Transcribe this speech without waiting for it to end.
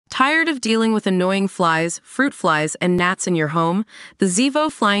Tired of dealing with annoying flies, fruit flies, and gnats in your home? The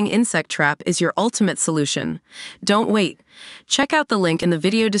Zevo Flying Insect Trap is your ultimate solution. Don't wait. Check out the link in the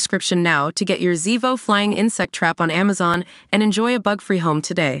video description now to get your Zevo Flying Insect Trap on Amazon and enjoy a bug-free home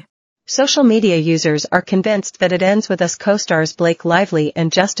today. Social media users are convinced that It Ends With Us co-stars Blake Lively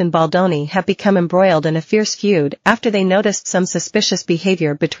and Justin Baldoni have become embroiled in a fierce feud after they noticed some suspicious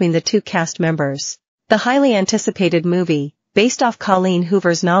behavior between the two cast members. The highly anticipated movie, based off Colleen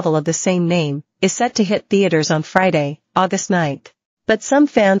Hoover's novel of the same name, is set to hit theaters on Friday, August 9th. But some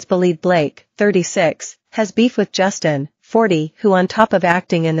fans believe Blake, 36, has beef with Justin, 40, who on top of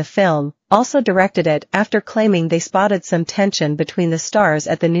acting in the film, also directed it after claiming they spotted some tension between the stars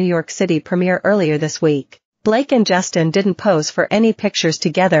at the New York City premiere earlier this week. Blake and Justin didn't pose for any pictures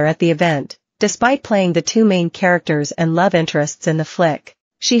together at the event, despite playing the two main characters and love interests in the flick.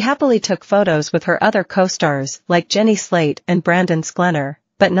 She happily took photos with her other co-stars like Jenny Slate and Brandon Sklenar,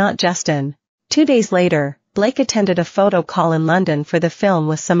 but not Justin. 2 days later, Blake attended a photo call in London for the film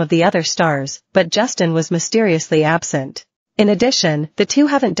with some of the other stars, but Justin was mysteriously absent. In addition, the two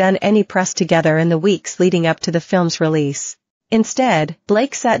haven't done any press together in the weeks leading up to the film's release. Instead,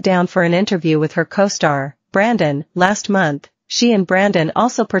 Blake sat down for an interview with her co-star, Brandon, last month. She and Brandon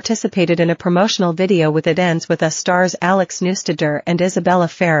also participated in a promotional video with It Ends With Us stars Alex Neustadter and Isabella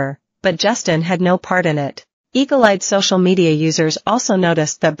Ferrer, but Justin had no part in it. Eagle-eyed social media users also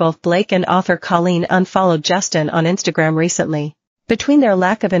noticed that both Blake and author Colleen unfollowed Justin on Instagram recently. Between their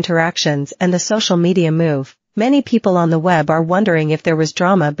lack of interactions and the social media move, many people on the web are wondering if there was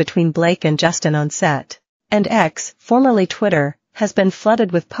drama between Blake and Justin on set. And X, formerly Twitter, has been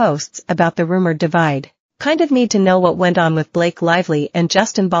flooded with posts about the rumored divide. Kind of need to know what went on with Blake Lively and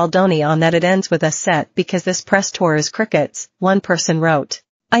Justin Baldoni on that It Ends With Us set because this press tour is crickets, one person wrote.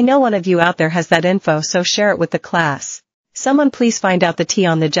 I know one of you out there has that info, so share it with the class. Someone please find out the tea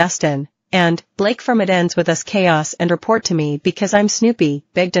on the Justin and Blake from It Ends With Us chaos and report to me because I'm Snoopy,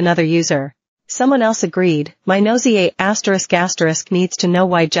 begged another user. Someone else agreed, my nosy *** needs to know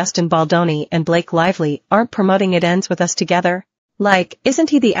why Justin Baldoni and Blake Lively aren't promoting It Ends With Us together. Like,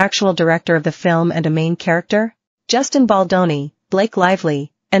 isn't he the actual director of the film and a main character? Justin Baldoni, Blake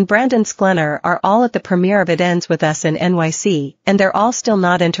Lively, and Brandon Sklenar are all at the premiere of It Ends With Us in NYC, and they're all still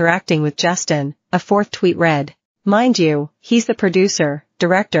not interacting with Justin, a fourth tweet read. Mind you, he's the producer,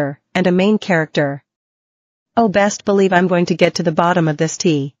 director, and a main character. Oh, best believe I'm going to get to the bottom of this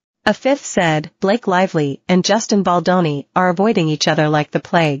tea. A fifth said, Blake Lively and Justin Baldoni are avoiding each other like the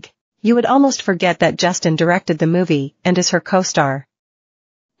plague. You would almost forget that Justin directed the movie and is her co-star.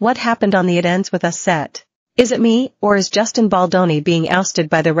 What happened on the It Ends With Us set? Is it me, or is Justin Baldoni being ousted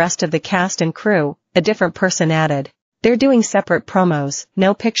by the rest of the cast and crew? A different person added. They're doing separate promos,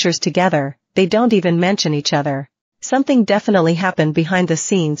 no pictures together, they don't even mention each other. Something definitely happened behind the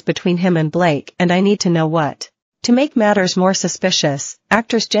scenes between him and Blake, and I need to know what. To make matters more suspicious,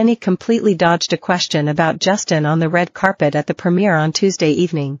 actress Jenny completely dodged a question about Justin on the red carpet at the premiere on Tuesday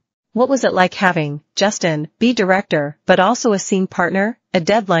evening. What was it like having Justin be director but also a scene partner? A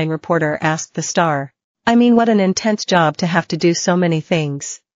Deadline reporter asked the star. I mean, what an intense job to have to do so many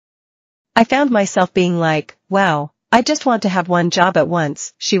things. I found myself being like, wow, I just want to have one job at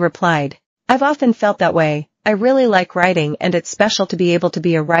once, she replied. I've often felt that way. I really like writing and it's special to be able to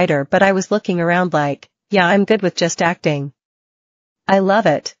be a writer, but I was looking around like, yeah, I'm good with just acting. I love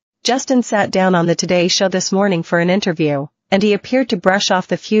it. Justin sat down on the Today Show this morning for an interview, and he appeared to brush off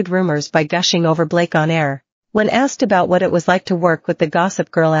the feud rumors by gushing over Blake on air. When asked about what it was like to work with the Gossip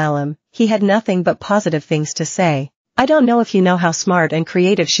Girl alum, he had nothing but positive things to say. I don't know if you know how smart and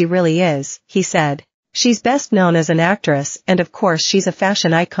creative she really is, he said. She's best known as an actress, and of course she's a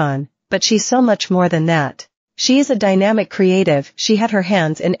fashion icon, but she's so much more than that. She is a dynamic creative. She had her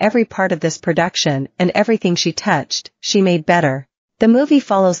hands in every part of this production, and everything she touched, she made better. The movie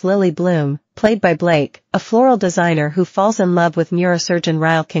follows Lily Bloom, played by Blake, a floral designer who falls in love with neurosurgeon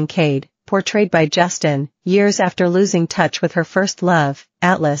Ryle Kincaid, portrayed by Justin, years after losing touch with her first love,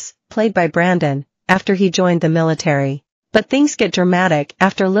 Atlas, played by Brandon, after he joined the military. But things get dramatic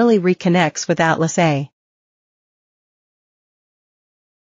after Lily reconnects with Atlas A.